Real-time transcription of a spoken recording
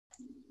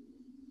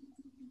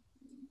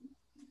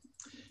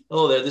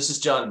Hello there, this is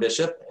John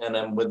Bishop, and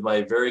I'm with my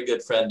very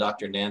good friend,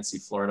 Dr. Nancy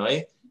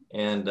Flournoy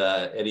and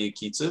Eddie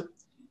Akitsu.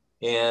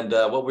 And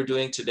what we're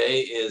doing today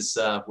is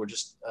we're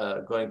just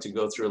going to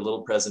go through a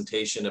little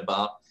presentation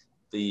about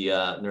the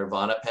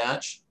Nirvana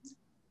patch.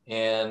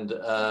 And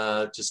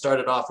to start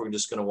it off, we're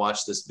just going to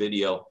watch this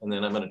video, and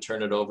then I'm going to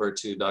turn it over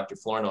to Dr.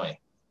 Flournoy.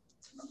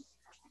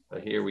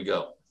 Here we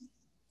go.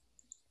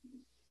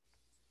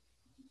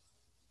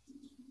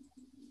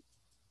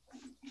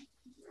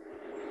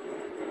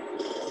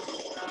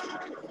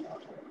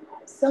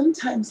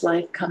 Sometimes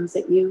life comes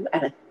at you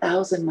at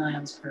 1,000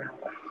 miles per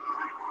hour.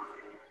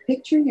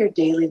 Picture your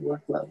daily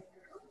workload.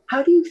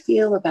 How do you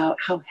feel about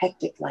how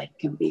hectic life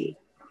can be?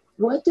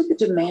 What do the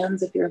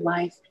demands of your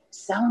life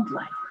sound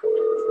like?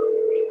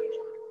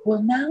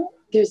 Well, now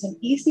there's an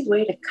easy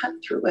way to cut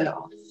through it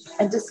all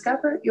and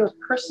discover your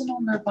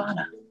personal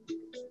nirvana.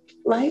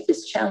 Life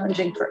is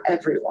challenging for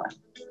everyone.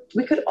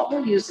 We could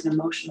all use an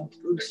emotional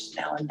boost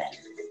now and then.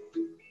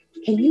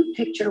 Can you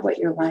picture what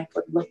your life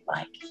would look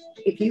like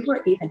if you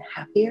were even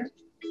happier?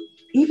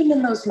 Even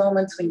in those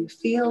moments when you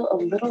feel a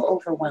little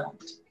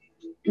overwhelmed?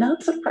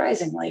 Not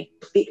surprisingly,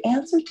 the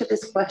answer to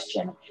this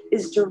question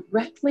is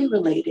directly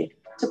related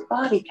to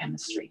body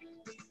chemistry.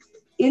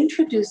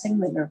 Introducing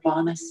the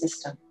Nirvana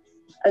system,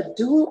 a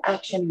dual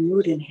action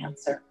mood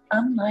enhancer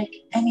unlike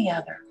any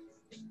other.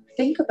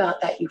 Think about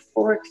that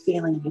euphoric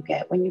feeling you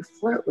get when you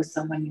flirt with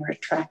someone you're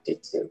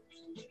attracted to.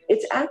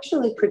 It's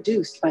actually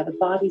produced by the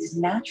body's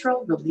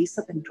natural release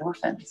of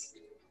endorphins,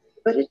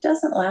 but it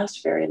doesn't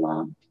last very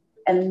long.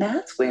 And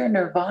that's where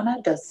Nirvana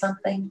does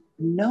something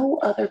no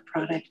other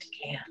product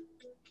can.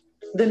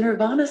 The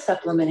Nirvana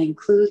supplement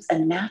includes a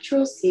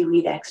natural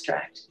seaweed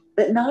extract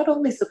that not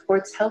only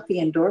supports healthy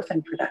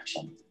endorphin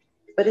production,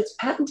 but its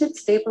patented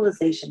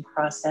stabilization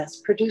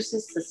process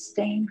produces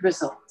sustained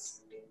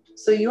results.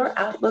 So your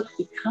outlook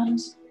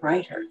becomes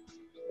brighter.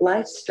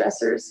 Life's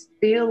stressors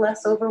feel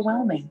less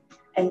overwhelming,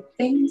 and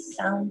things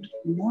sound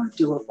more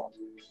doable.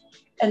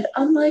 And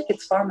unlike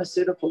its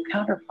pharmaceutical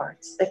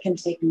counterparts that can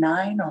take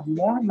 9 or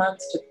more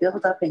months to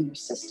build up in your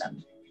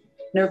system,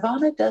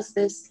 Nirvana does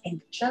this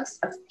in just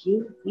a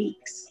few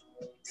weeks.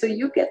 So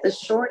you get the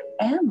short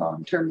and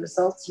long-term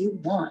results you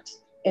want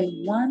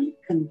in one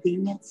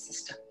convenient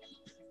system.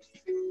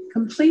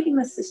 Completing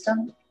the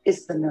system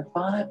is the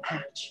Nirvana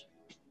patch,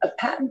 a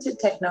patented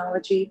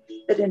technology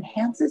that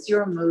enhances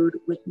your mood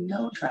with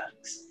no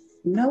drugs,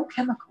 no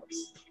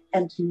chemicals,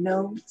 and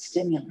no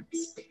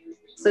stimulants.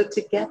 So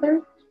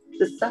together,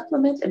 the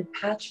supplement and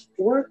patch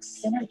work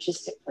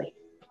synergistically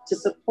to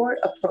support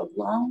a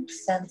prolonged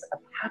sense of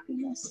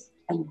happiness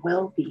and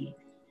well-being.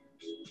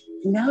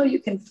 Now you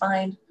can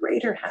find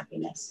greater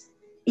happiness,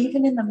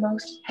 even in the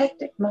most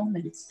hectic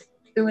moments,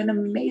 through an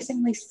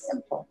amazingly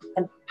simple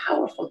and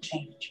powerful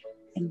change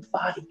in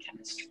body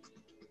chemistry.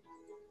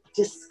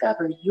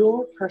 Discover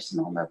your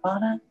personal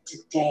nirvana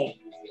today.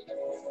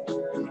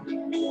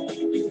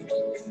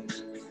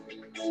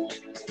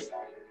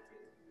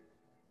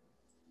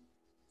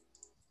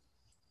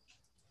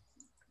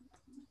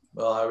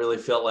 Well, I really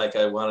felt like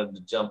I wanted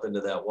to jump into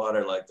that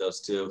water like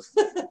those two.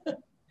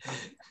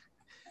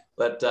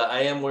 But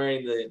I am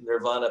wearing the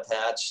Nirvana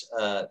patch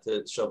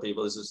to show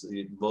people this is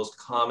the most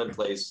common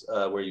place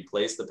where you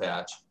place the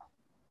patch.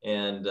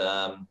 And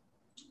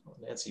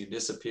Nancy, you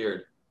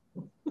disappeared.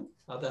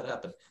 How'd that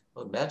happen?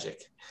 Oh,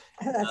 magic.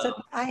 There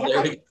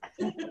we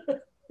go.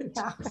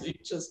 Yeah. You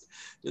just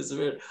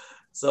disappeared.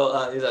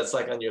 So that's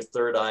like on your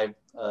third eye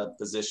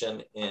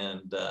position.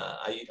 And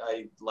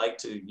I like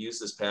to use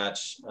this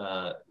patch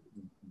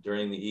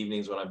during the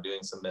evenings when I'm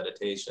doing some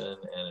meditation.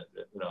 And,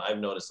 you know, I've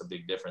noticed a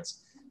big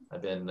difference.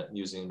 I've been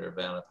using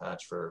Nirvana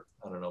patch for,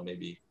 I don't know,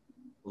 maybe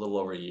a little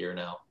over a year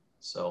now.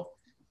 So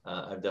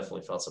I've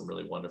definitely felt some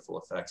really wonderful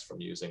effects from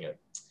using it.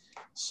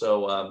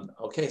 So,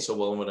 okay, so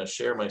I'm going to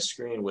share my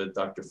screen with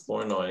Dr.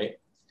 Flournoy.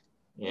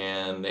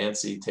 And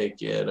Nancy,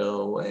 take it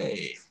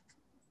away.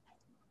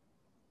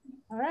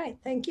 All right,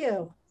 thank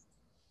you.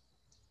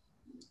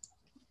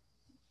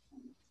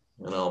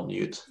 And I'll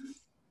mute.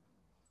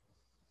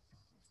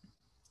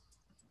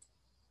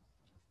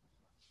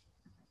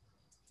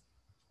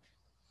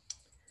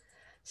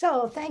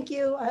 So thank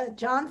you,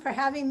 John, for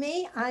having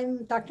me.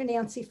 I'm Dr.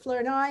 Nancy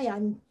Flournoy.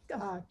 I'm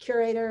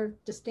Curator,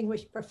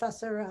 Distinguished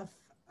Professor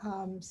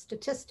of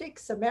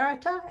Statistics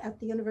Emerita at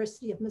the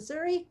University of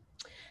Missouri.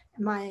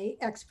 My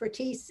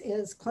expertise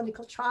is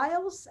clinical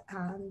trials,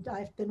 and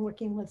I've been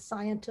working with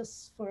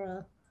scientists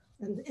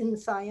in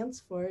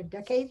science for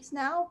decades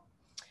now.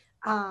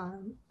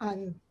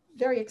 I'm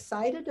very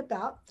excited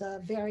about the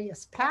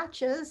various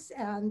patches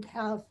and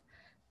have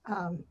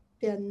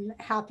been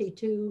happy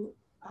to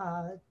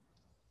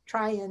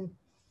try and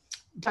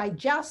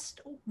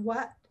digest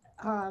what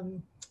I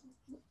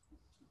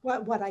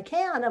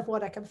can of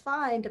what I can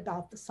find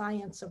about the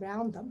science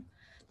around them.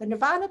 The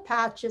Nirvana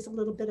patch is a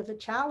little bit of a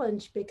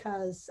challenge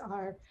because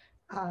our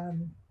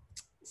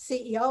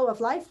CEO of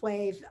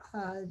LifeWave,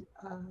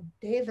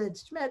 David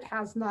Schmidt,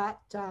 has not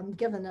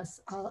given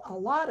us a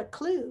lot of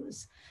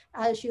clues.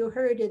 As you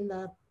heard in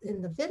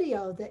the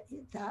video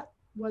that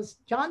was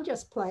John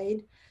just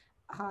played,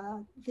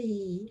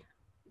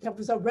 there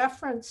was a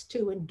reference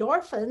to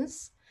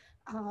endorphins,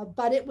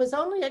 but it was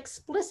only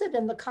explicit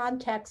in the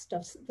context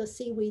of the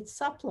seaweed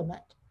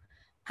supplement.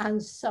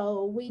 And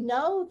so we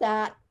know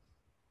that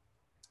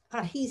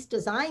he's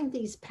designed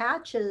these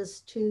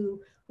patches to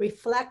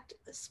reflect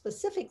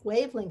specific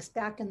wavelengths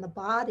back in the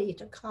body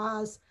to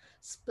cause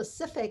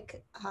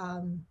specific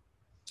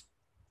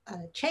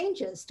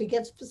changes, to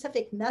give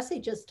specific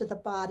messages to the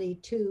body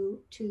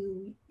to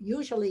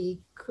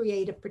usually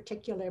create a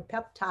particular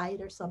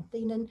peptide or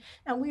something.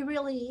 And we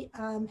really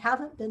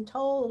haven't been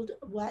told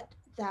what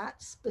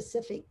that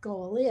specific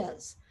goal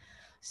is.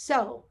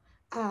 So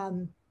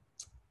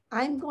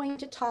I'm going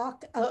to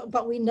talk,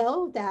 but we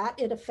know that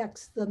it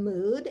affects the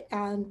mood,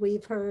 and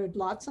we've heard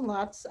lots and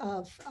lots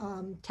of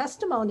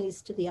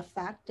testimonies to the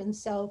effect. And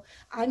so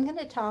I'm going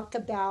to talk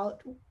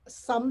about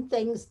some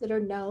things that are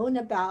known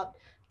about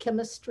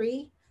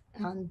chemistry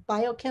and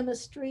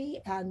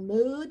biochemistry and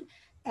mood,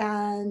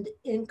 and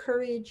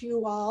encourage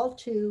you all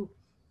to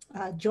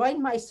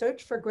join my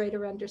search for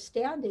greater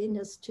understanding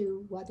as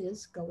to what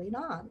is going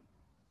on.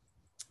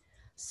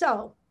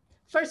 So,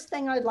 first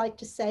thing I'd like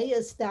to say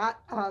is that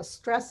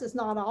stress is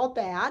not all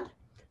bad.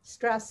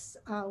 Stress,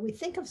 we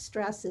think of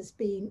stress as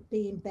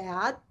being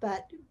bad,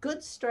 but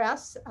good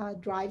stress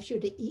drives you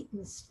to eat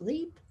and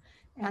sleep,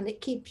 and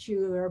it keeps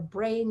your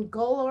brain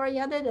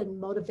goal-oriented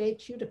and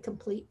motivates you to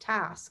complete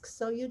tasks.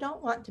 So you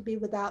don't want to be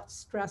without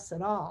stress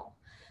at all.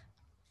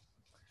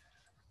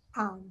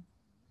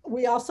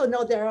 We also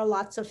know there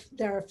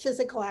are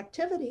physical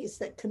activities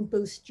that can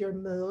boost your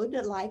mood,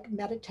 like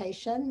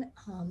meditation,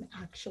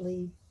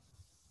 actually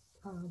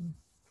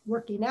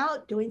working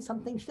out, doing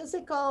something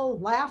physical,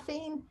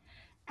 laughing,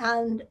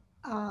 and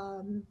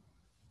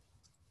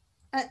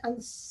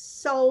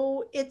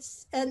so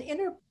it's an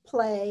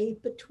interplay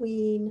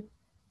between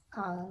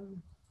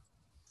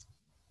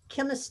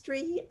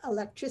chemistry,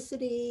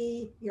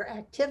 electricity, your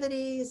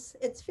activities.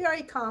 It's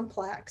very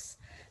complex.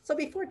 So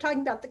before talking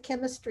about the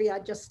chemistry,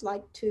 I'd just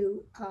like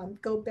to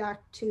go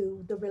back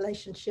to the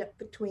relationship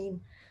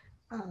between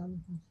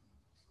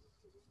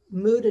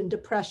mood and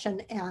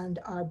depression and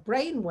our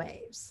brain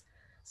waves.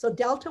 So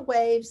delta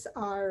waves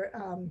are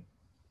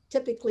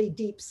typically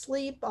deep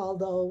sleep,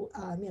 although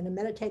in a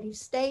meditative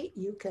state,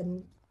 you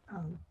can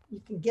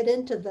get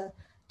into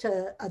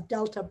a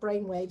delta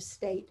brainwave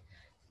state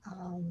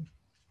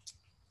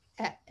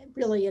at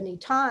really any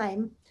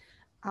time,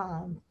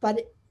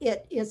 but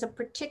it is a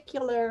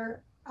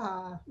particular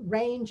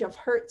range of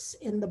hertz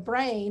in the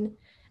brain.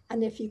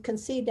 And if you can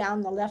see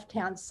down the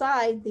left-hand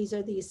side, these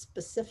are these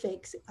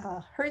specific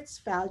hertz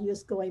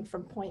values going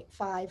from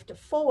 0.5 to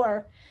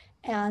 4.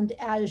 And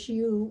as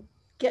you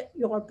get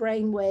your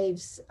brain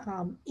waves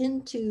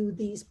into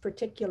these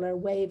particular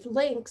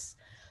wavelengths,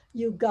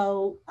 you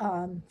go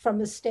from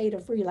a state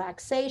of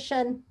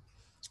relaxation,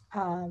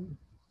 a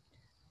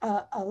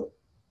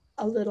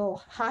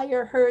little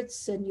higher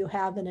hertz, and you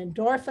have an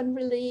endorphin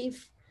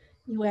relief.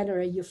 You enter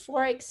a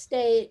euphoric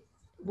state,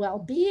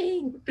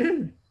 well-being.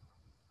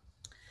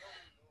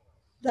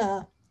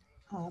 The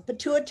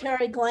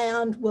pituitary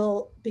gland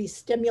will be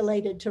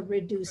stimulated to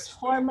reduce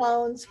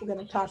hormones. We're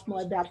going to talk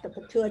more about the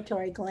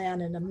pituitary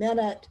gland in a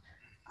minute.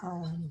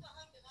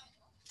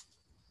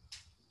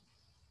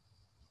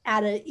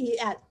 At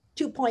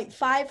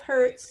 2.5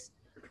 hertz,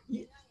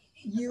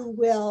 you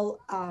will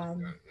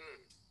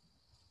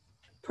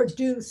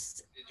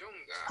produce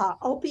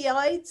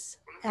opioids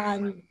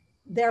and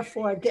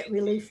therefore get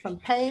relief from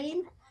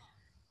pain.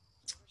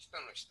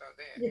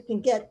 You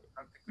can get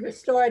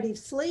restorative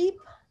sleep,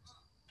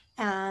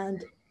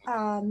 and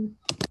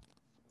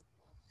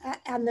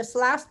this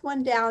last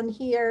one down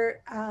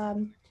here,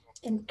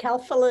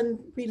 enkephalin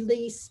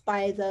release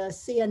by the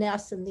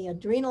CNS and the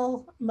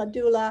adrenal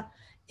medulla,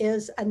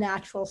 is a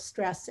natural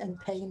stress and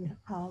pain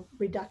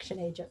reduction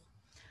agent.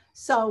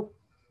 So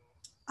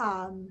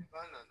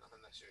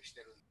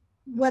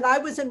when I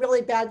was in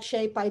really bad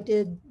shape, I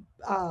did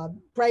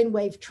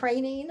brainwave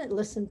training and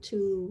listened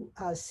to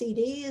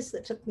CDs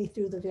that took me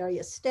through the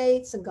various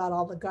states and got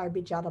all the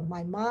garbage out of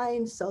my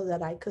mind so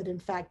that I could in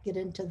fact get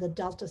into the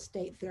delta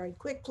state very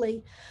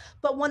quickly.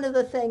 But one of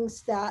the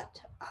things that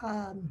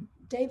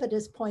David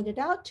has pointed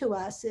out to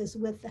us is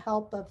with the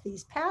help of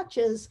these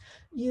patches,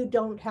 you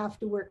don't have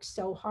to work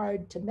so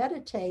hard to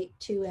meditate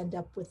to end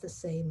up with the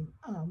same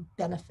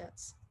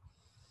benefits.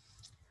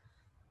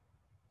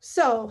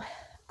 So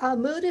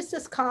mood is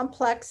this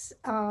complex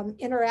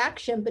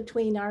interaction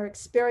between our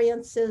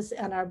experiences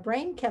and our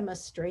brain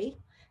chemistry.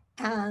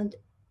 And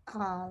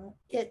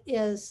it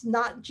is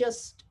not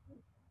just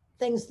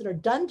things that are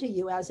done to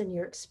you as in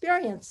your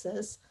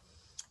experiences,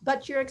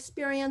 but your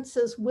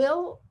experiences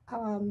will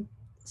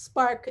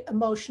spark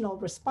emotional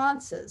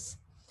responses.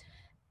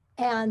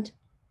 And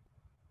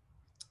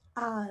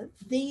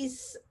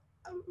these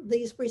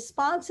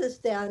responses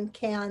then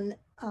can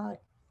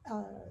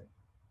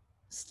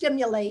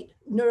stimulate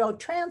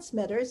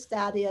neurotransmitters,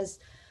 that is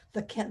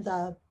the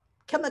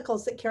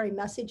chemicals that carry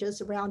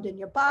messages around in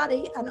your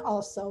body, and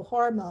also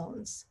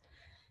hormones.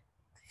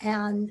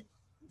 And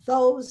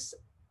those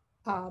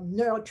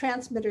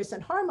neurotransmitters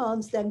and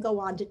hormones then go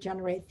on to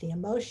generate the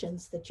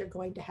emotions that you're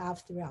going to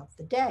have throughout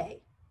the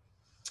day.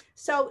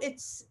 So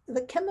it's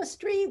the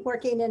chemistry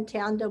working in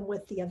tandem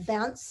with the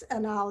events,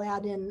 and I'll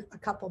add in a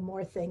couple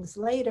more things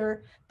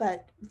later.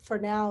 But for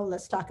now,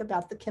 let's talk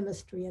about the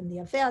chemistry and the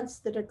events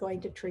that are going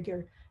to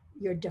trigger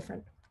your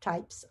different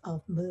types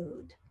of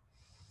mood.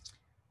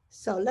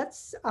 So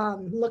let's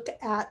look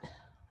at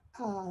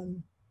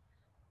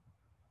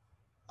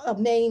a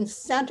main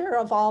center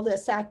of all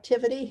this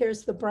activity.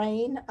 Here's the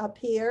brain up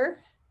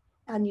here,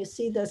 and you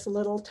see this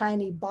little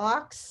tiny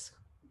box,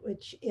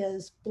 which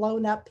is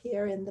blown up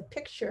here in the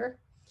picture.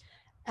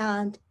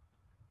 And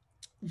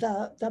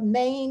the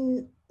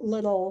main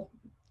little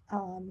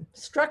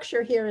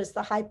structure here is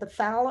the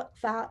hypothalamus,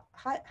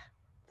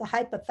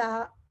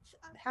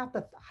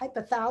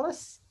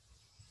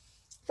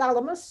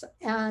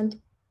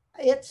 and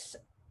it's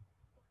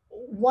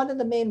one of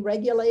the main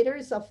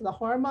regulators of the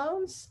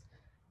hormones.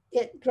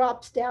 It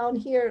drops down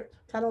here,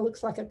 kind of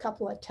looks like a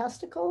couple of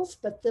testicles,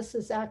 but this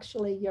is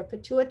actually your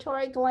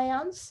pituitary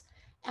glands.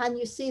 And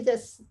you see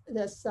this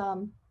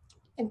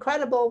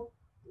incredible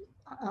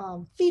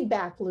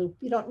feedback loop.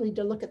 You don't need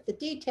to look at the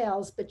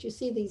details, but you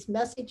see these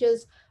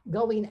messages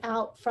going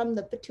out from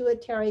the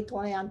pituitary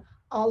gland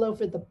all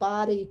over the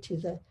body to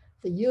the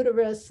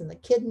uterus and the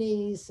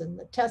kidneys and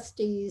the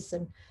testes,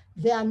 and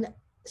then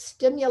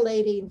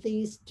stimulating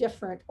these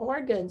different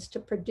organs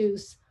to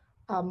produce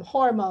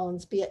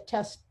hormones, be it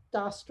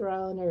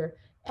testosterone or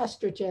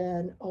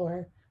estrogen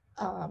or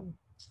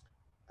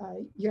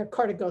your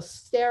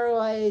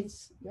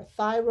corticosteroids, your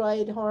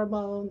thyroid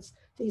hormones.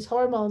 These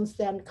hormones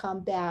then come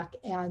back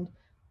and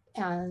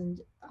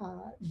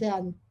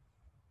then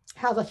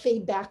have a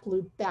feedback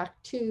loop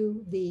back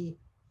to the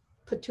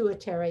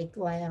pituitary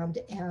gland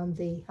and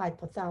the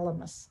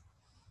hypothalamus.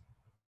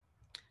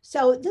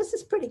 So this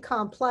is pretty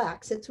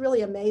complex. It's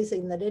really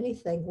amazing that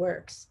anything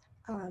works.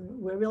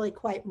 We're really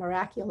quite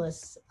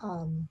miraculous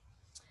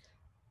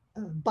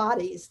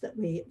bodies that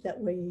we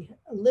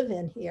live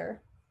in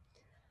here.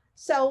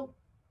 So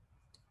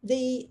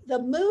the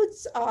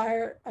moods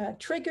are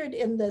triggered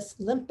in this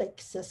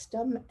limbic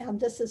system, and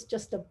this is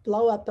just a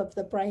blow up of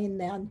the brain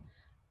then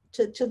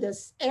to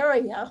this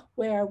area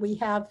where we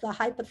have the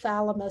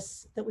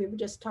hypothalamus that we were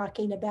just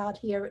talking about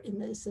here in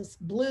this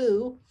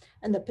blue,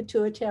 and the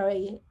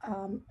pituitary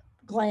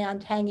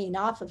gland hanging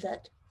off of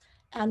it.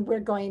 And we're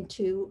going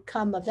to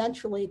come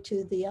eventually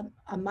to the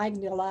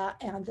amygdala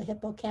and the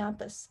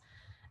hippocampus.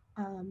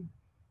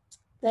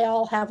 They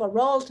all have a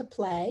role to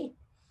play.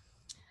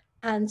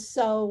 And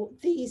so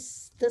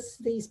these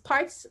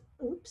parts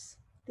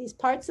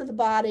of the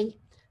body,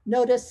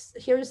 notice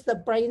here's the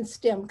brain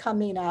stem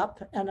coming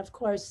up. And of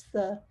course,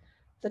 the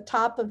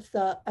top of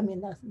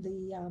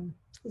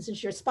this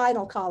is your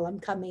spinal column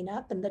coming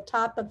up, and the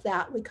top of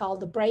that we call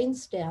the brain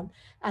stem.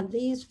 And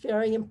these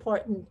very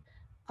important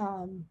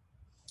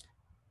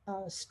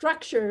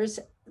structures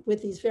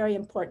with these very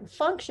important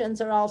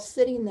functions are all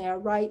sitting there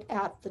right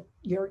at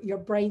your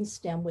brain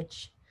stem,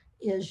 which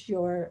is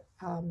your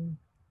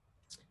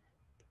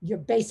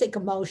basic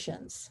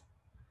emotions.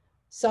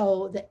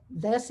 So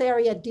this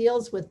area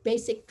deals with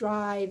basic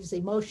drives,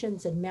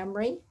 emotions, and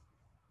memory.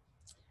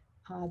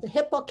 The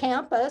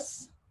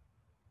hippocampus,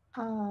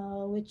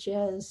 which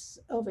is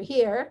over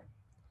here,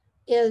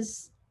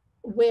 is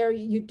where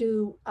you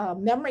do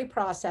memory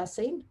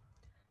processing.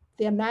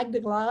 The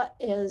amygdala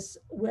is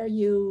where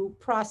you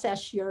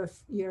process your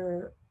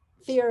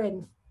fear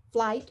and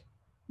flight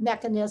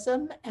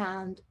mechanism,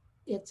 and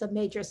it's a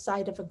major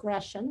site of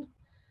aggression.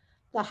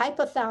 The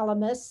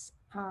hypothalamus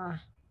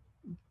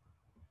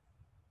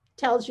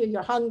tells you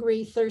you're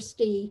hungry,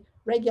 thirsty,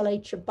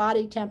 regulates your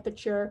body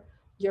temperature,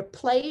 your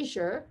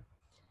pleasure,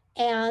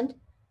 and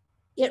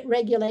it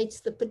regulates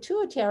the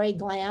pituitary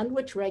gland,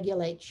 which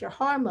regulates your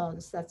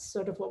hormones. That's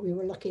sort of what we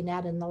were looking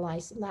at in the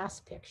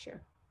last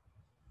picture.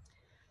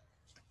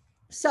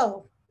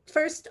 So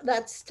first,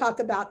 let's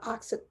talk about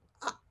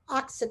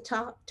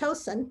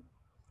oxytocin.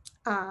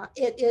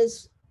 It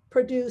is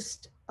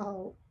produced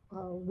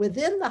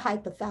within the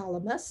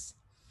hypothalamus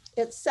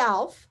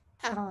itself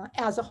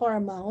as a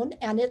hormone,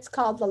 and it's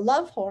called the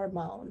love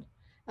hormone.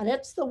 And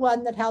it's the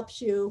one that helps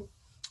you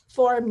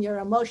form your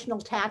emotional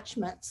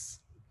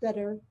attachments that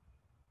are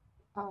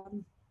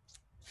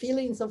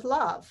feelings of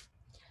love.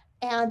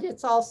 And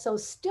it's also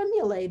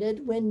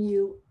stimulated when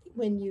you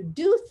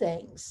do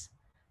things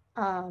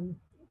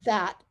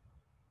that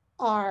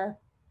are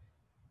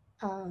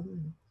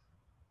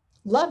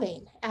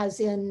loving, as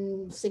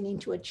in singing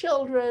to a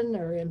children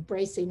or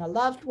embracing a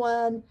loved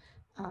one.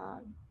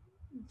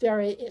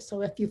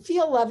 So if you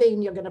feel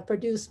loving, you're going to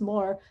produce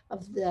more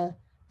of the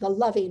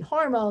loving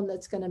hormone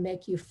that's going to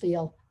make you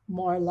feel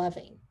more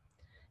loving.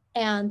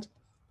 And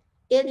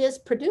it is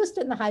produced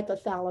in the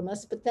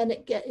hypothalamus, but then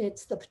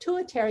it's the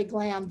pituitary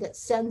gland that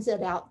sends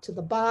it out to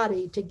the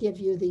body to give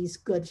you these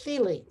good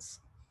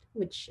feelings,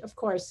 which of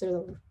course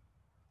are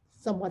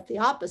somewhat the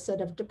opposite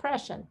of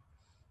depression.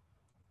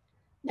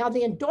 Now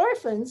the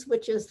endorphins,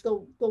 which is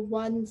the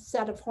one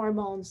set of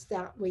hormones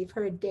that we've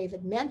heard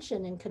David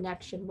mention in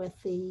connection with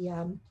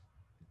the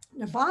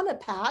Nirvana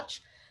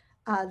patch,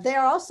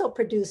 they're also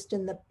produced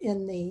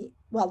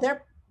well,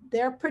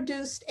 they're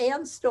produced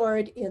and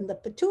stored in the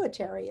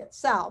pituitary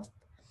itself.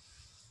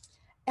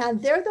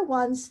 And they're the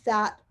ones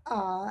that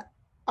are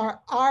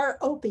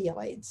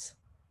opioids.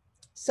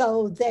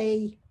 So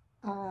they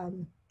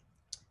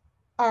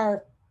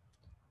are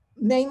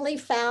mainly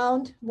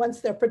found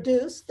once they're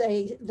produced.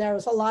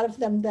 There's a lot of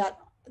them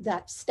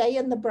that stay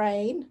in the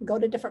brain, go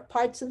to different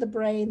parts of the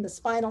brain, the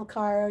spinal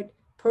cord,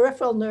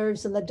 peripheral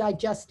nerves, and the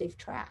digestive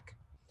tract.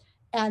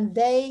 And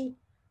they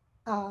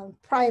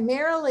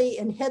primarily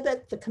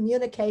inhibit the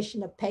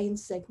communication of pain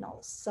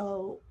signals.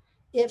 So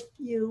if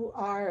you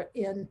are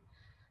in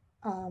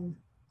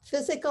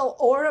physical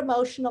or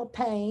emotional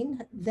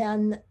pain,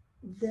 then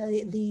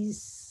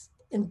these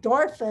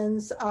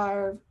endorphins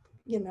are,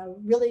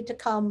 really to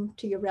come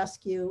to your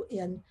rescue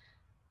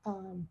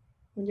when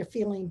you're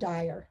feeling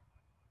dire.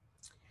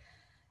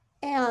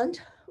 And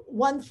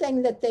one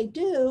thing that they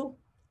do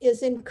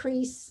is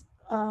increase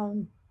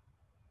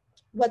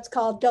what's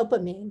called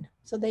dopamine.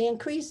 So they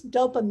increase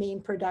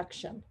dopamine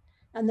production.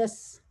 And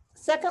this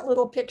second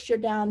little picture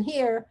down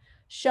here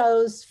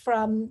shows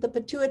from the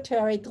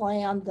pituitary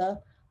gland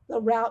the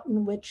route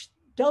in which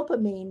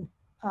dopamine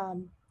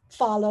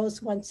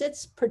follows once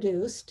it's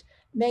produced,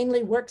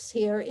 mainly works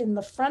here in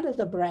the front of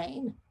the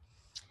brain.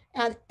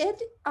 And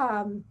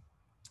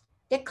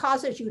it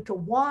causes you to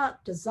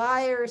want,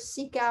 desire,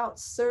 seek out,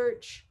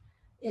 search.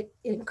 It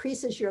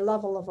increases your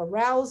level of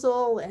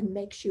arousal and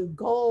makes you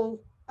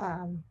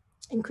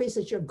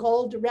increases your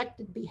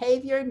goal-directed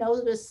behavior.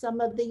 Notice some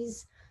of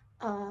these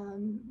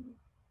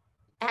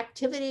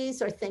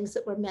activities are things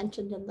that were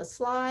mentioned in the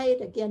slide.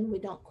 Again, we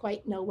don't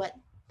quite know what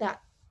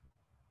that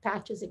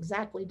patch is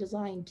exactly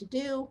designed to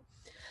do.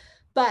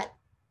 But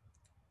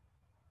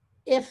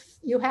if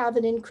you have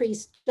an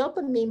increased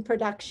dopamine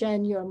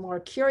production, you're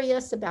more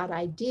curious about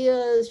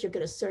ideas, you're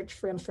going to search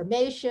for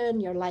information,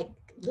 you're like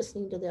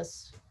listening to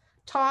this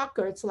talk,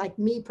 or it's like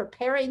me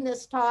preparing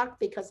this talk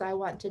because I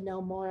want to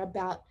know more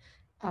about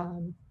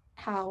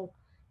how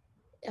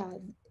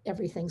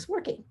everything's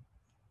working.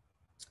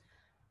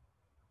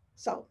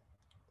 So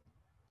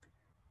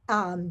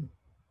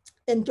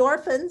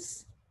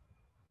endorphins,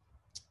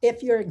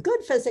 if you're in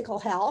good physical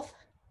health,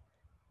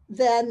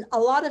 then a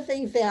lot of the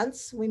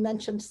events, we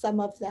mentioned some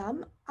of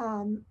them.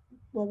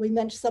 Well, we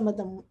mentioned some of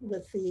them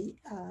with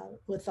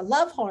the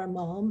love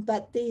hormone,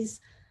 but these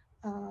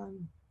are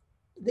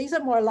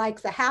more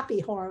like the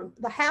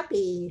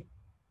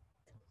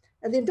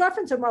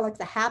endorphins are more like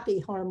the happy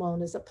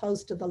hormone as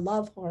opposed to the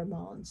love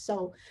hormone.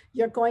 So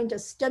you're going to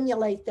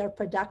stimulate their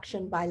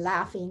production by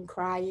laughing,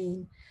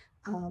 crying,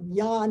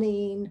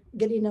 yawning,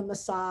 getting a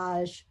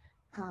massage,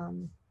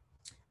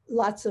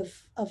 lots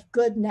of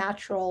good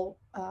natural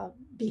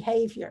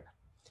behavior.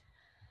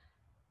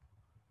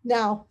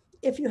 Now,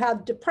 if you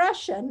have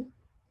depression,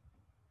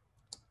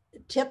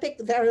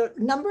 there are a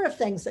number of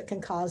things that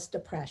can cause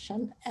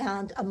depression,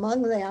 and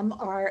among them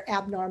are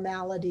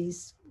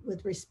abnormalities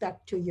with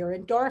respect to your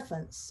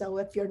endorphins. So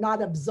if you're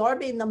not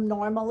absorbing them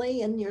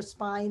normally in your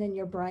spine and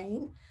your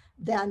brain,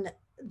 then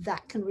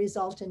that can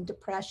result in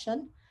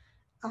depression.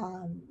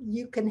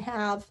 You can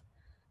have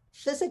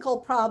physical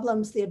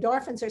problems. The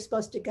endorphins are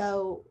supposed to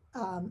go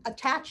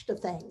attach to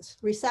things,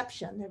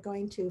 reception. They're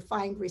going to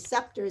find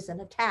receptors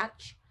and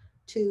attach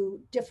to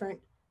different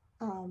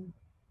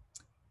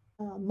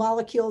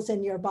molecules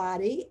in your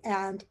body.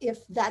 And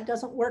if that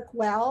doesn't work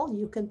well,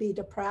 you can be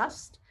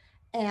depressed.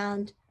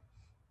 And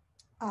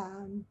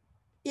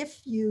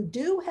if you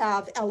do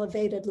have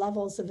elevated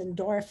levels of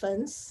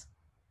endorphins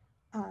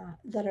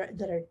that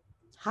are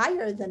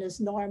higher than is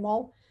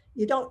normal,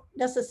 you don't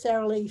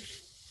necessarily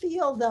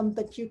feel them,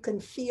 but you can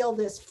feel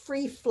this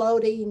free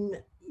floating,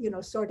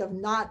 sort of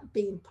not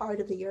being part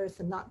of the earth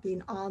and not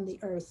being on the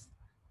earth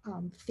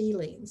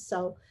feeling.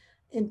 So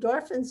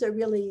endorphins are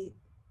really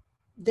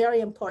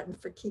very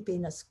important for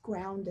keeping us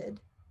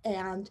grounded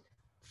and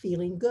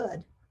feeling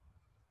good.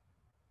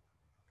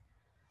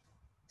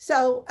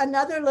 So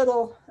another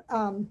little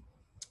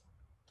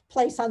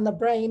place on the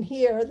brain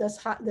here,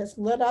 this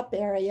lit up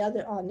area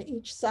that on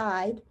each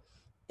side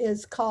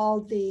is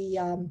called the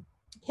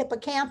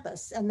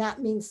hippocampus, and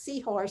that means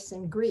seahorse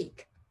in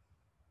Greek.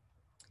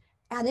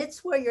 And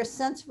it's where your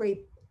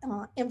sensory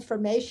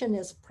information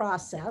is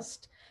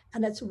processed,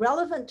 and it's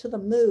relevant to the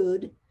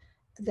mood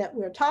that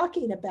we're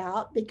talking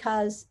about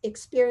because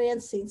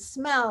experiencing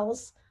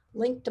smells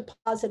linked to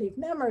positive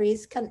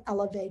memories can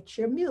elevate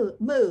your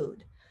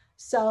mood.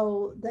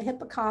 So the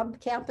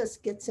hippocampus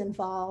gets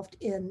involved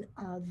in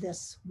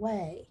this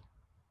way.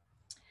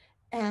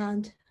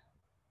 And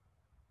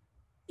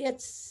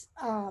it's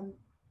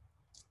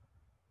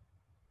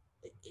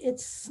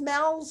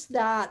smells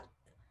that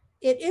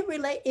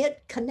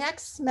it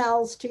connects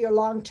smells to your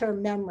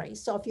long-term memory.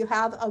 So if you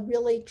have a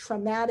really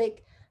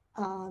traumatic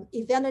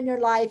event in your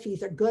life,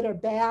 either good or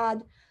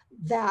bad,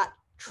 that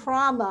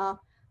trauma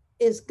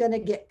is going to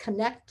get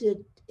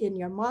connected in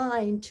your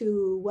mind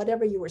to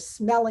whatever you were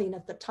smelling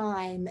at the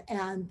time.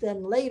 And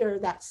then later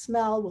that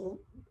smell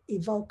will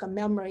evoke a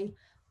memory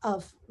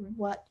of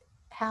what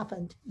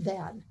happened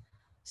then.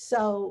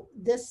 So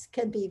this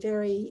can be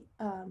very,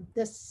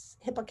 this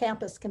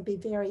hippocampus can be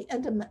very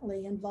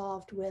intimately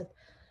involved with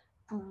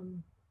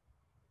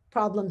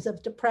problems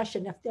of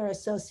depression if they're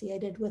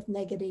associated with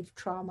negative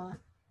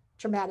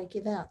traumatic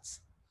events.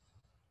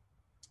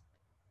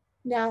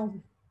 Now,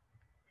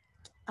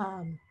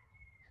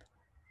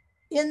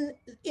 in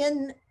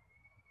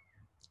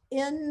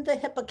the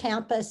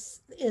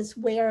hippocampus is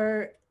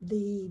where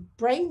the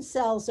brain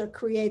cells are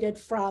created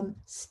from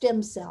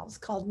stem cells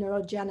called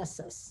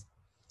neurogenesis.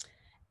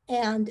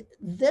 And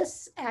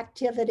this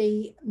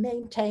activity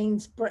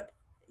maintains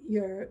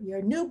your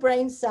new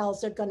brain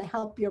cells are going to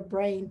help your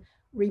brain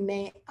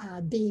remain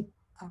be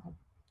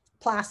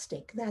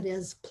plastic, that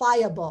is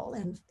pliable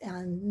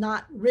and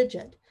not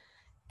rigid.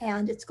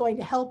 And it's going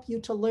to help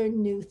you to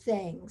learn new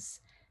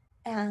things.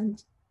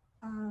 And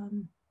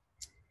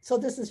so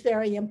this is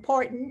very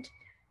important.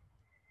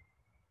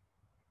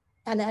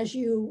 And as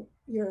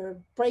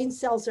your brain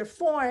cells are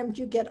formed,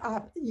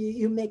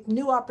 you make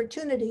new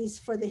opportunities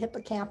for the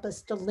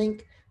hippocampus to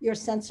link your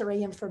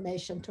sensory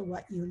information to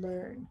what you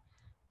learn.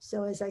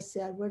 So as I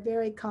said, we're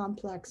very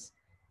complex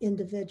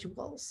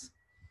individuals.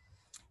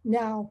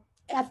 Now,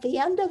 at the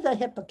end of the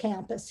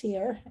hippocampus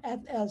here,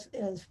 as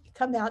you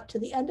come out to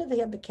the end of the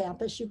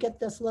hippocampus, you get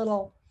this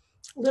little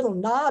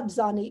knobs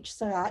on each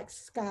side,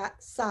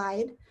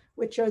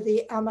 which are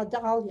the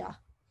amygdala.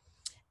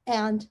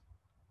 And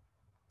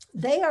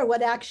they are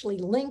what actually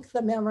link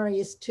the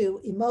memories to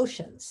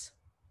emotions.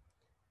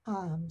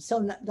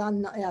 So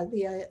then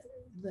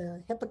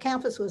the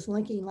hippocampus was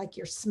linking like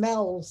your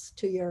smells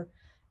to your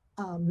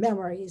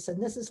memories, and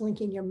this is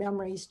linking your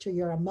memories to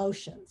your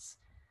emotions.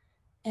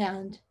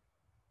 And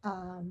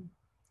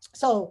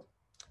so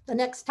the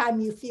next time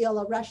you feel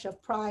a rush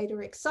of pride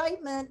or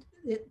excitement,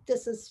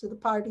 this is the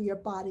part of your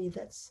body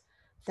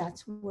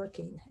that's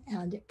working,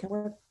 and it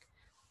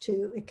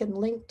can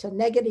link to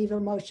negative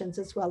emotions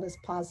as well as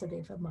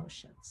positive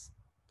emotions.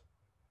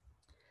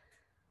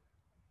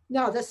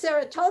 Now, the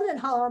serotonin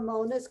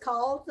hormone is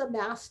called the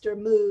master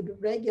mood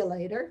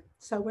regulator.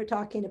 So we're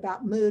talking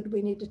about mood.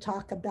 We need to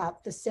talk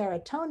about the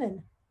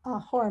serotonin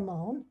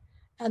hormone.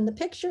 And the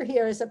picture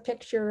here is a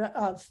picture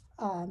of,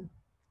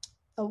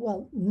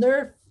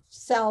 nerve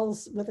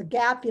cells with a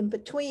gap in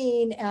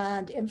between,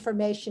 and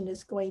information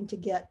is going to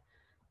get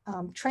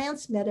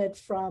transmitted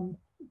from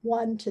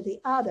one to the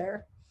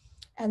other.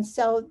 And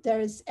so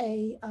there's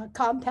a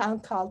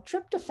compound called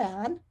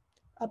tryptophan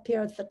up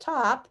here at the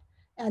top,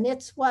 and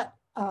it's what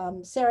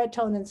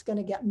serotonin is going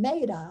to get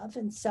made of.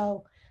 And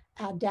so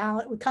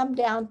we come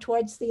down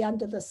towards the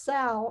end of the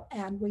cell,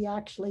 and we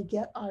actually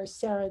get our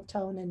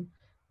serotonin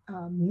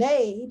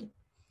made.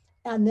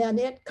 And then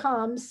it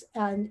comes,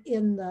 and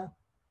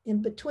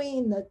in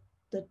between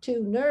the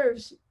two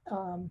nerves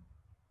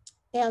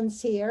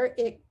ends here,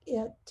 it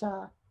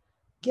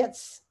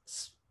gets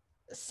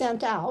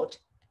sent out.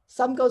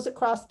 Some goes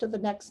across to the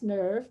next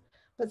nerve,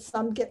 but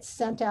some gets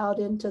sent out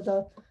into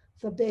the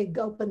big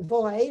open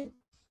void.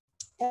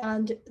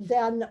 And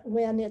then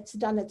when it's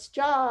done its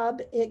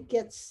job, it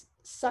gets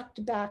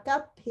sucked back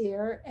up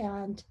here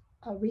and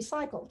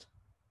recycled.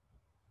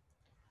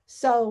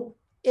 So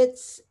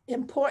it's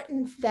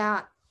important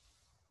that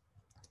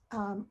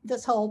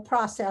this whole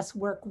process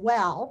work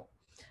well.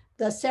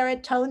 The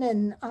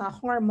serotonin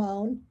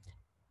hormone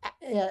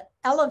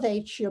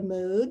elevates your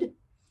mood,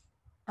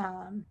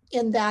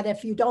 in that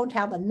if you don't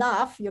have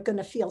enough, you're going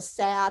to feel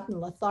sad and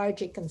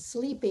lethargic and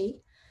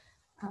sleepy.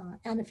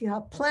 And if you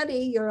have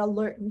plenty, you're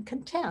alert and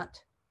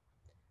content.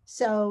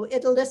 So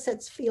it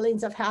elicits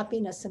feelings of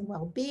happiness and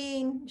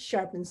well-being,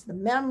 sharpens the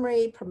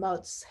memory,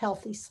 promotes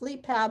healthy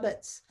sleep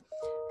habits,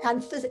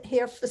 and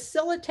here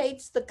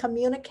facilitates the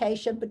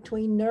communication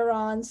between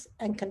neurons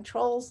and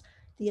controls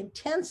the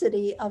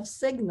intensity of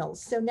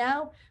signals. So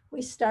now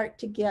we start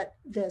to get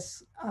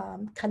this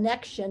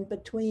connection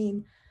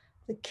between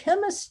the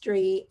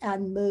chemistry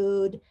and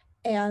mood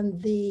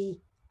and the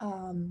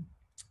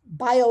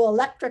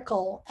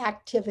bioelectrical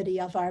activity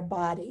of our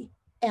body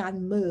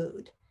and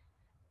mood.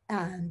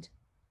 And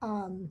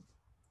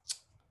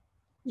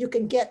you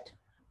can get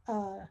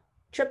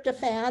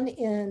tryptophan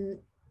in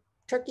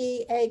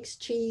turkey, eggs,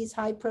 cheese,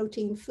 high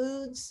protein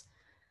foods.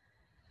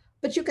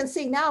 But you can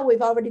see now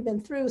we've already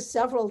been through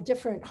several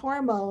different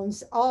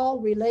hormones, all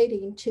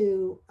relating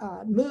to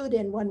mood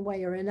in one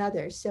way or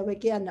another. So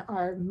again,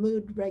 our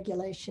mood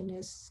regulation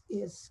it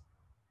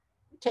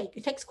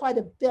takes quite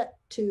a bit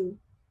to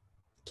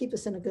keep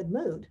us in a good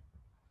mood.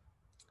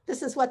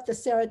 This is what the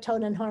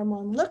serotonin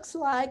hormone looks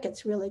like.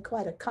 It's really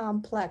quite a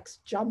complex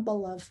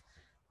jumble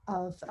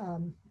of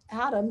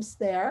atoms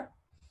there.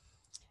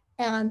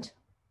 And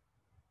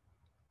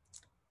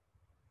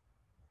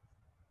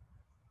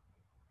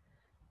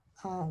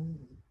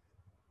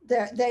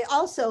they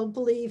also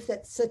believe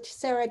that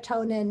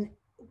serotonin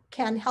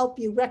can help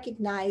you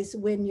recognize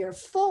when you're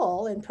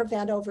full and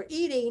prevent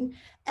overeating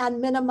and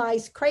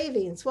minimize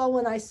cravings. Well,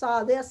 when I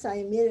saw this, I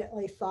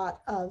immediately thought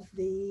of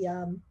the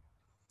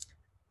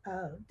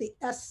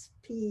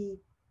SP6,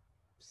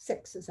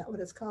 is that what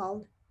it's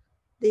called?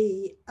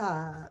 The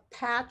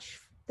patch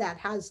that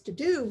has to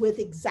do with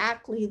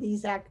exactly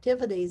these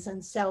activities.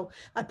 And so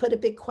I put a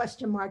big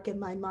question mark in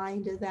my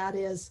mind, and that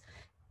is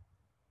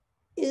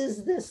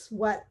this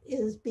what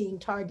is being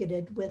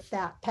targeted with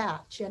that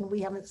patch? And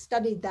we haven't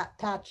studied that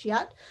patch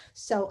yet.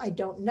 So I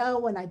don't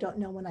know, and I don't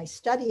know when I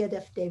study it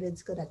if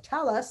David's going to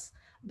tell us,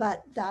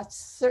 but that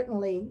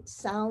certainly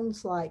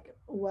sounds like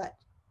what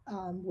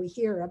we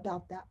hear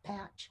about that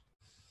patch.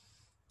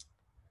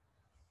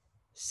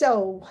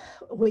 So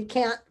we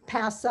can't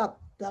pass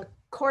up the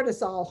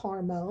cortisol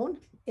hormone.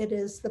 It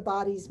is the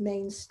body's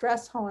main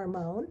stress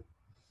hormone.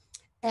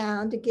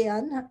 And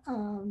again,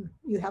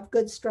 you have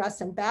good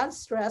stress and bad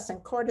stress,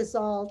 and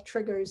cortisol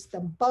triggers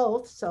them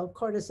both. So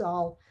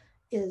cortisol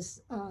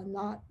is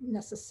not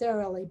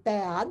necessarily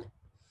bad,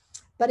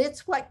 but it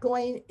is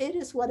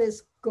what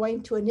is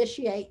going to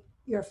initiate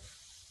your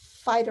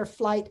fight or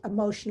flight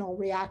emotional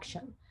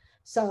reaction.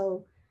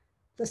 So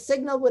the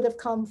signal would have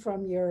come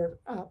from your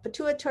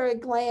pituitary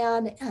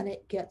gland, and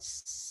it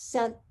gets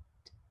sent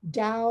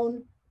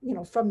down,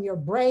 from your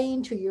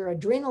brain to your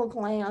adrenal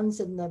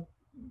glands in the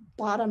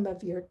bottom of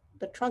the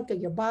trunk of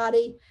your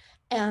body.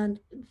 And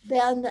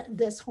then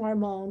this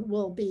hormone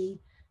will be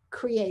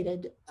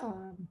created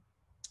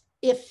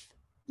if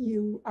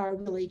you are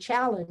really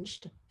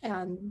challenged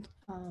and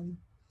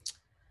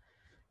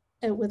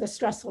with a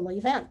stressful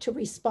event to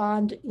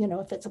respond.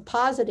 If it's a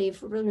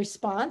positive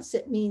response,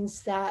 it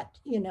means that,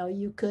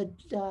 you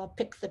could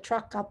pick the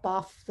truck up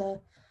off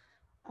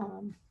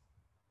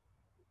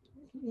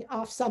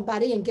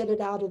somebody and get it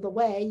out of the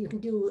way. You can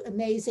do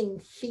amazing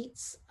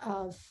feats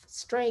of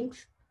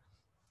strength.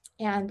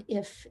 And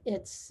if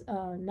it's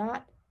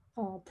not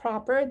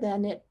proper,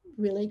 then it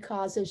really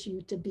causes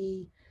you to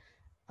be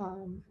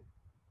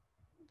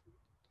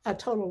a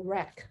total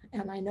wreck.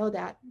 And I know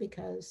that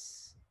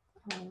because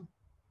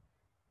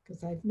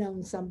I've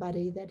known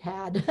somebody that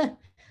had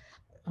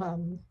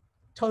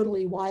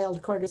totally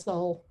wild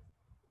cortisol,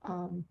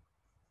 and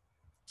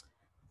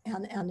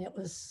it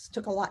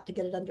took a lot to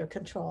get it under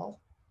control.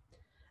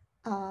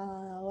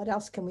 What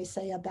else can we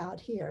say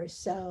about here?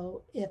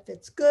 So if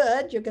it's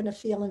good, you're going to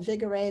feel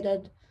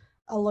invigorated,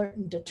 alert,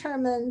 and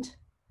determined.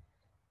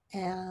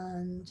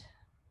 And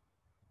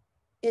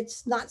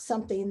it's not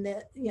something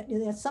that,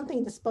 it's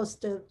something that's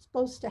supposed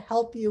to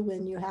help you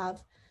when you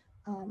have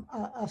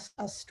a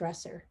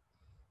stressor.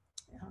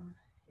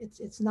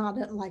 It's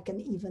not like an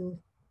even,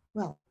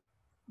 well,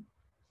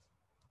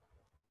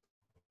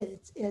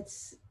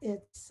 it's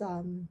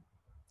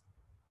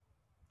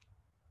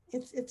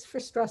for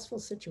stressful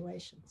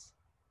situations.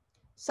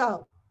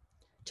 So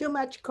too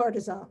much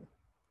cortisone,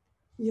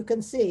 you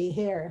can see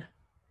here,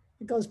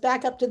 it goes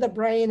back up to the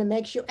brain and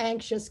makes you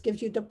anxious,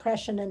 gives you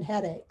depression and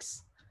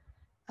headaches.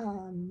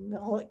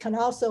 It can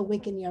also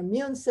weaken your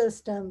immune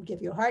system,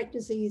 give you heart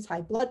disease,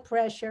 high blood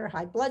pressure,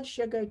 high blood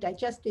sugar,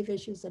 digestive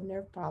issues, and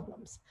nerve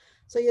problems.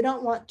 So you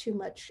don't want too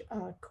much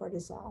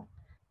cortisol.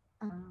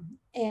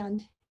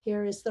 And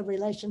here is the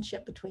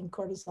relationship between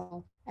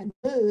cortisol and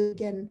mood,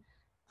 and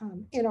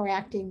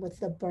interacting with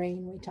the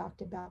brain we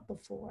talked about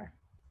before.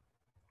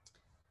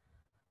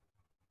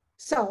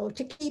 So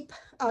to keep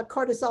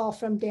cortisol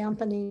from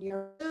dampening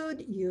your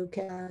mood, you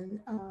can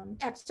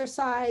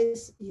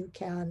exercise, you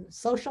can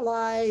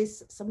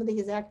socialize, some of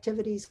these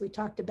activities we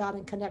talked about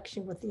in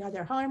connection with the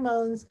other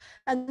hormones.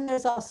 And then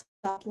there's also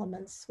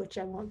supplements, which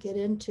I won't get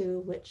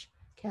into, which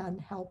can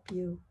help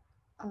you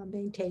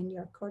maintain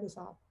your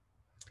cortisol.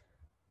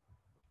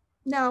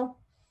 Now,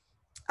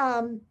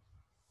 I'm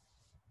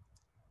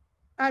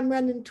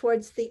running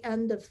towards the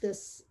end of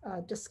this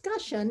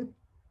discussion,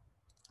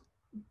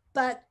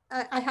 but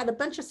I had a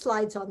bunch of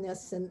slides on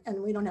this, and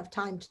we don't have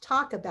time to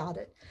talk about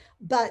it.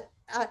 But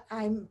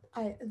I want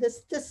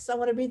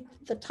to read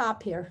the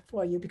top here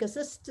for you, because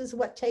this is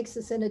what takes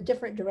us in a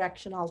different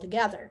direction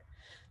altogether.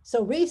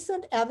 So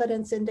recent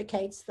evidence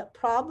indicates that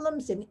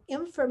problems in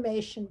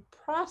information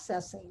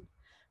processing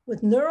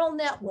with neural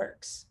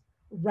networks,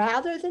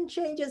 rather than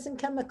changes in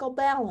chemical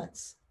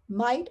balance,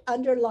 might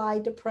underlie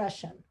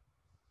depression.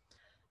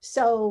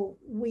 So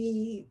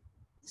we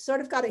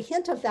sort of got a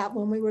hint of that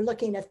when we were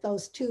looking at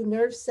those two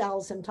nerve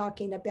cells and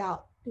talking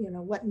about,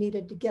 what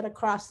needed to get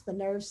across the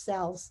nerve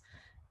cells,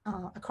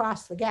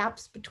 across the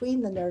gaps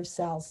between the nerve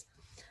cells.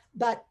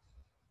 But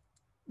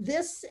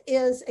this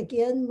is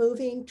again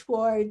moving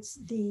towards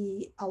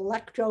the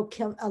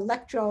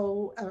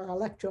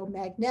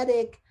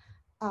electromagnetic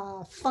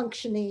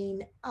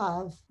functioning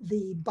of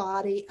the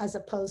body, as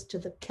opposed to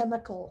the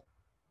chemical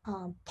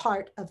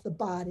part of the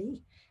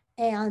body.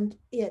 And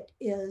it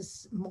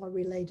is more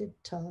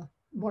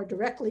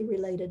directly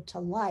related to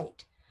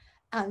light.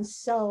 And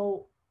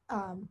so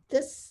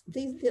they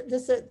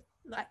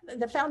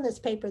found this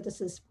paper, this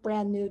is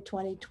brand new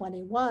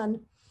 2021,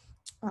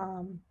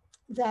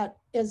 that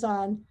is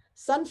on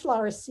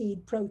sunflower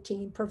seed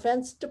protein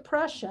prevents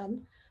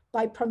depression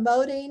by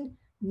promoting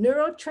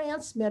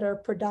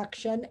neurotransmitter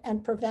production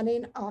and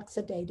preventing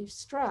oxidative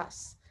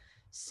stress.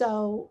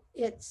 So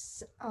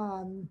it's,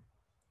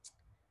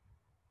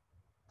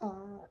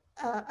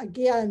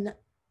 again,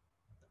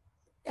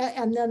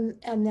 and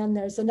then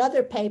there's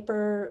another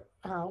paper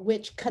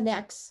which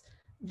connects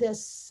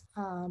this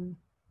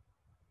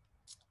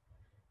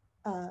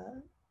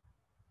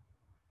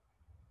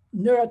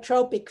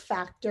neurotropic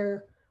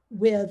factor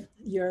with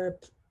your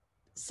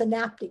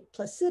synaptic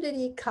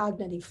plasticity,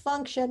 cognitive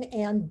function,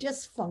 and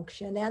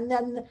dysfunction. And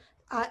then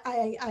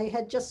I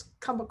had just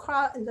come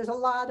across, there's a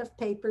lot of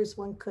papers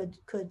one could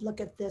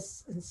look at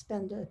this and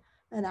spend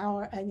an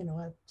hour,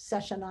 a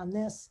session on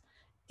this,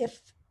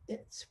 if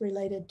it's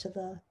related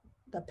to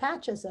the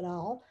patches at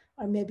all,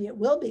 or maybe it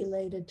will be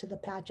related to the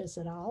patches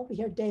at all. We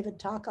hear David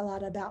talk a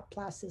lot about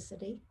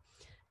plasticity.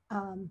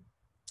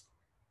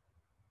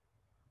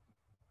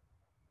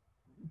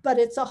 But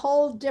it's a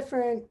whole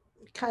different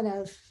kind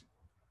of,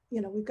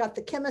 we've got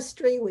the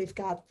chemistry, we've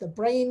got the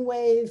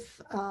brainwave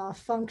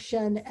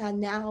function, and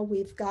now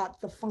we've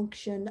got the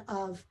function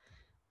of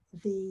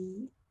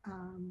the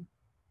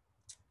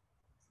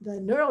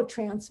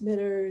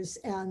neurotransmitters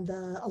and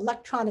the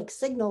electronic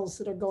signals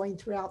that are going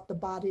throughout the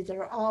body that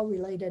are all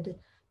related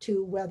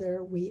to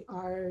whether we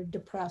are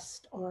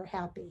depressed or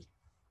happy.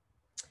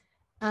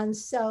 And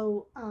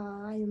so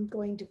I'm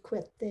going to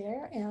quit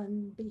there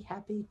and be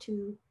happy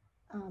to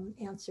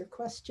answer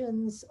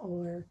questions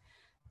or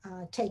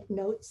take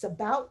notes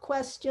about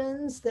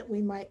questions that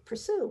we might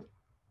pursue.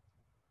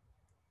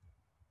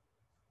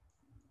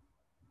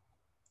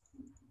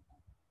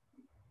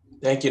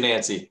 Thank you,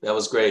 Nancy. That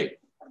was great.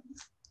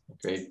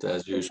 Great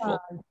as usual.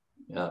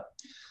 Yeah.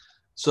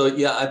 So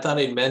yeah, I thought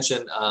I'd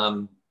mention,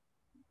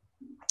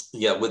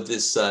 yeah, with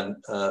this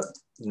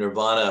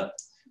Nirvana,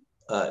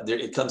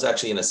 it comes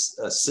actually in a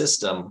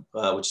system,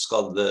 which is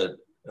called the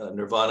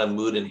Nirvana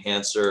Mood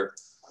Enhancer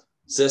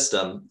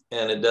System.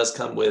 And it does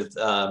come with,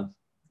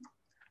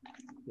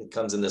 it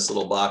comes in this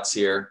little box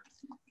here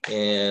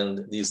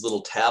and these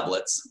little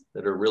tablets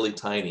that are really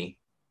tiny.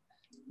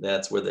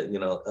 That's where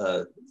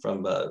the,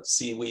 from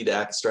seaweed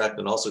extract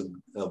and also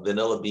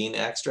vanilla bean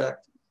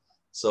extract.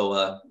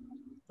 So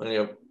when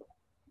you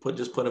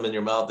just put them in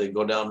your mouth, they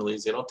go down really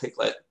easy. They don't take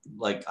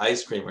like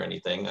ice cream or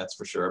anything, that's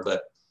for sure.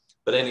 But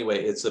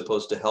anyway, it's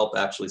supposed to help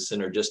actually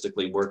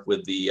synergistically work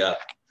with the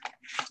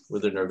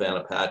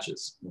Nirvana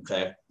patches.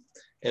 Okay,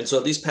 and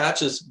so these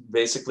patches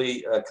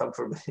basically come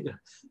from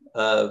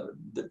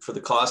for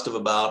the cost of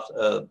about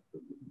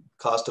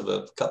cost of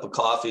a cup of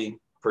coffee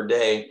per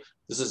day.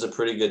 This is a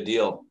pretty good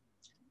deal.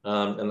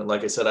 And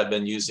like I said, I've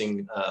been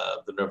using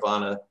the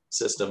Nirvana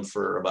system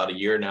for about a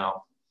year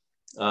now.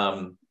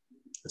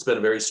 It's been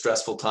a very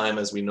stressful time,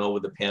 as we know,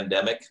 with the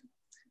pandemic.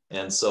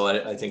 And so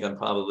I think I'm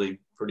probably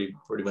pretty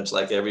much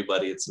like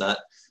everybody. It's not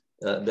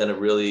been a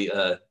really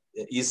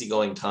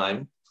easygoing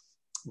time.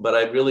 But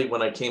I really,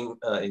 when I came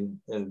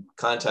in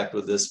contact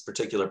with this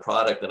particular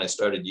product and I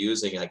started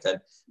using, I could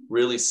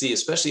really see,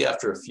 especially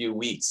after a few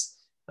weeks,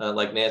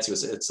 like Nancy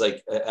was, it's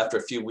like after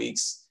a few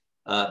weeks,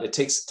 it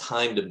takes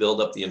time to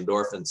build up the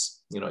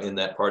endorphins, in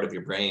that part of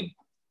your brain.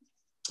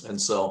 And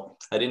so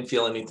I didn't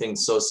feel anything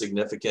so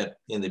significant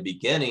in the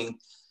beginning,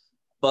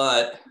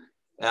 but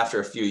after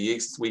a few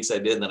weeks I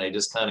did, and then I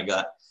just kind of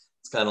got,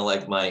 it's kind of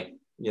like my,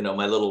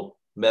 my little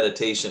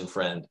meditation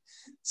friend.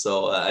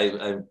 So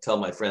I tell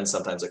my friends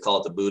sometimes, I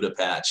call it the Buddha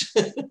patch.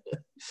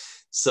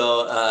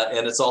 So,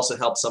 and it's also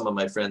helped some of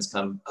my friends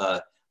come.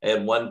 I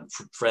had one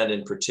friend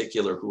in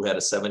particular who had a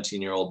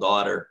 17-year-old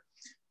daughter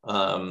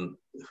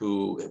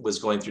who was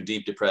going through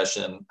deep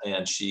depression,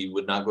 and she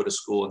would not go to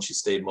school, and she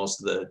stayed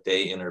most of the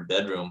day in her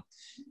bedroom.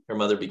 Her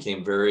mother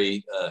became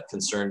very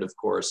concerned, of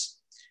course.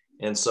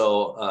 And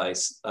so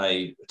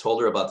I told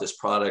her about this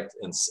product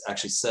and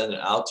actually sent it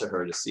out to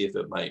her to see if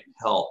it might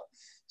help.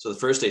 So the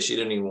first day she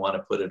didn't even want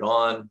to put it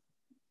on.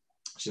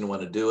 She didn't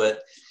want to do it.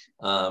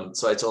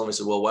 So I told him, I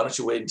said, well, why don't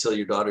you wait until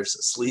your daughter's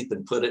asleep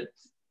and put it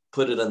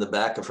on the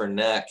back of her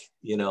neck,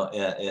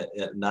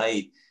 at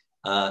night.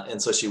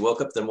 And so she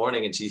woke up in the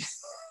morning and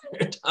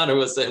her daughter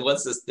was saying,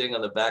 what's this thing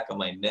on the back of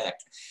my neck?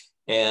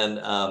 And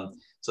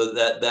so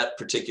that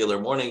particular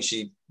morning,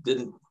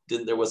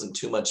 there wasn't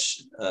too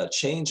much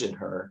change in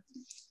her.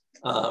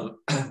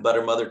 But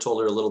her mother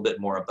told her a little bit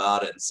more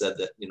about it and said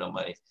that,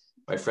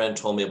 my friend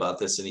told me about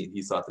this and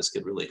he thought this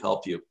could really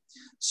help you.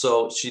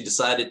 So she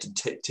decided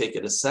to take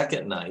it a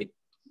second night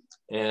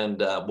and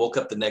woke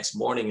up the next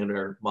morning, and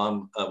her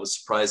mom was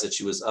surprised that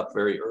she was up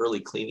very early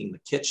cleaning the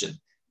kitchen,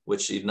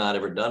 which she'd not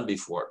ever done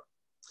before.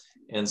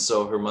 And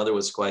so her mother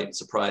was quite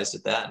surprised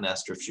at that and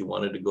asked her if she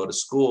wanted to go to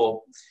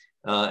school.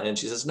 And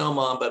she says, no,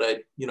 Mom, but I'd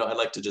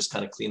like to just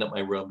kind of clean up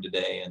my room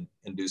today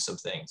and do some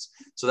things.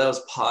 So that was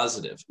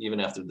positive, even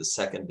after the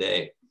second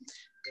day.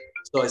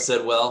 So I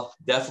said, well,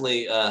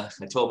 definitely, I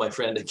told my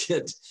friend to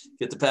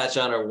get the patch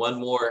on her one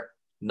more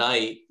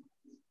night.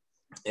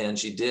 And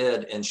she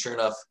did. And sure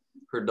enough,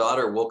 her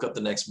daughter woke up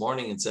the next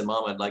morning and said,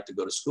 Mom, I'd like to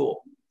go to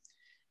school.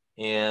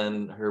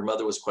 and her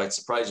mother was quite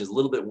surprised. She was a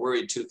little bit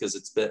worried too, because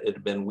it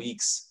had been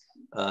weeks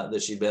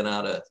that she'd been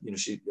out of,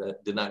 she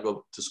did not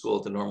go to school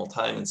at the normal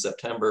time in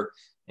September,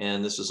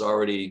 and this was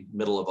already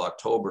middle of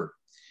October.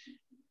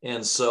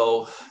 And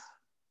so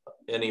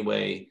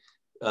anyway,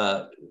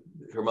 her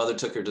mother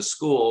took her to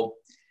school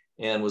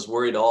and was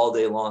worried all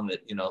day long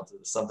that,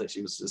 something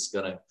she was just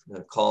gonna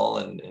call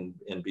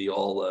and be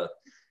all,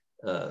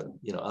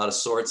 out of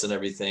sorts and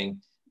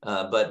everything.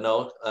 But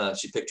no,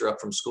 she picked her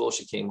up from school.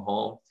 She came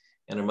home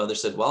and her mother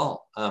said,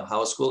 well, how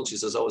was school? And she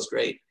says, oh, it was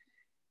great.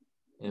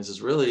 And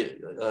says, really,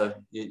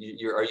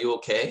 are you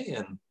okay?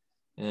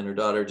 And her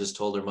daughter just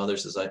told her mother,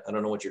 says, I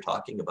don't know what you're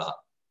talking about.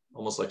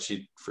 Almost like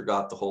she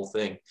forgot the whole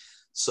thing.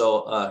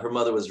 So her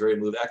mother was very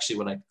moved. Actually,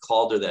 when I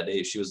called her that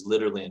day, she was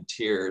literally in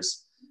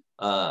tears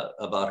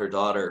about her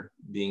daughter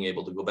being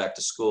able to go back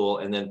to school.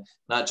 And then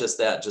not just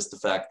that, just the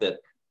fact that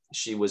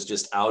she was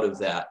just out of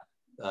that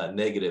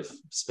negative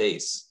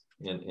space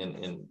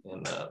in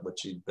what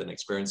she'd been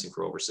experiencing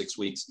for over 6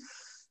 weeks.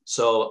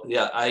 So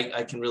yeah,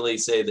 I can really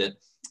say that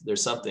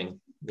there's something,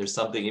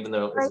 even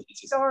though great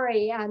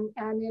story, and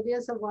it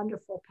is a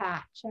wonderful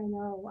patch. I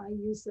know I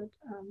use it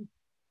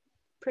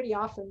pretty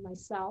often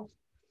myself.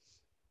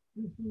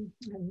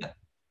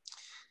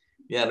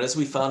 Yeah, and as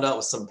we found out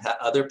with some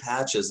other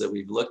patches that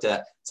we've looked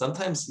at,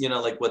 sometimes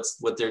like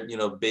what they're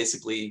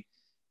basically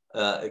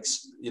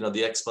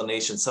the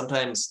explanation.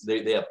 Sometimes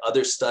they have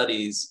other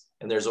studies,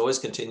 and there's always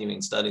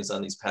continuing studies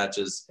on these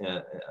patches.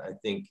 I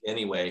think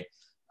anyway,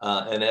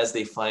 and as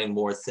they find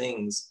more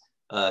things,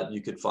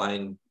 you could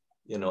find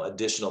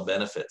additional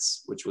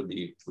benefits, which would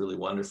be really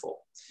wonderful.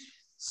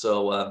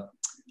 So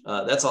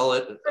that's all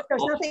it.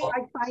 There's nothing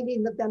like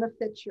finding the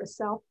benefits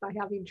yourself by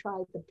having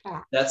tried the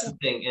patch. That's the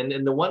thing,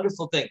 and the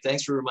wonderful thing.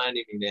 Thanks for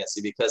reminding me,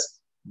 Nancy, because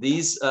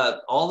these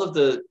all of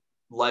the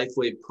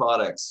LifeWave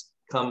products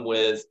come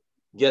with,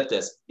 get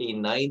this, a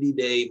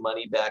 90-day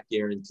money-back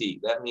guarantee.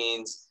 That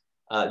means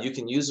you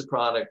can use the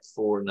product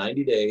for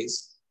 90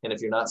 days, and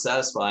if you're not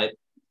satisfied,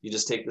 you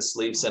just take the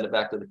sleeve, send it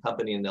back to the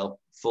company, and they'll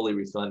fully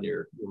refund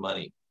your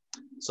money.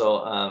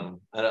 So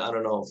I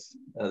don't know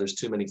if there's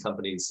too many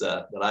companies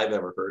that I've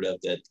ever heard of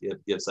that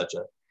give such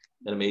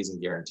an amazing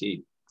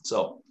guarantee.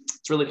 So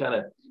it's really kind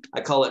of,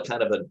 I call it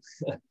kind of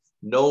a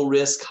no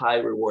risk, high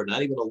reward,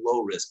 not even a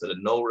low risk, but a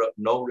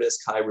no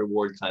risk, high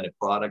reward kind of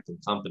product and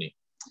company.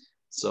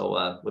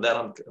 So with that,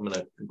 I'm going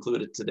to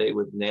conclude it today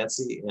with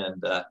Nancy,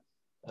 and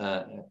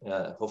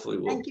hopefully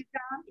we'll. Thank you,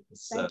 John.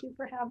 Thank you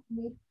for having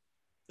me.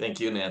 Thank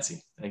you,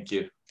 Nancy. Thank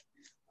you.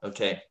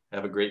 Okay.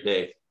 Have a great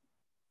day.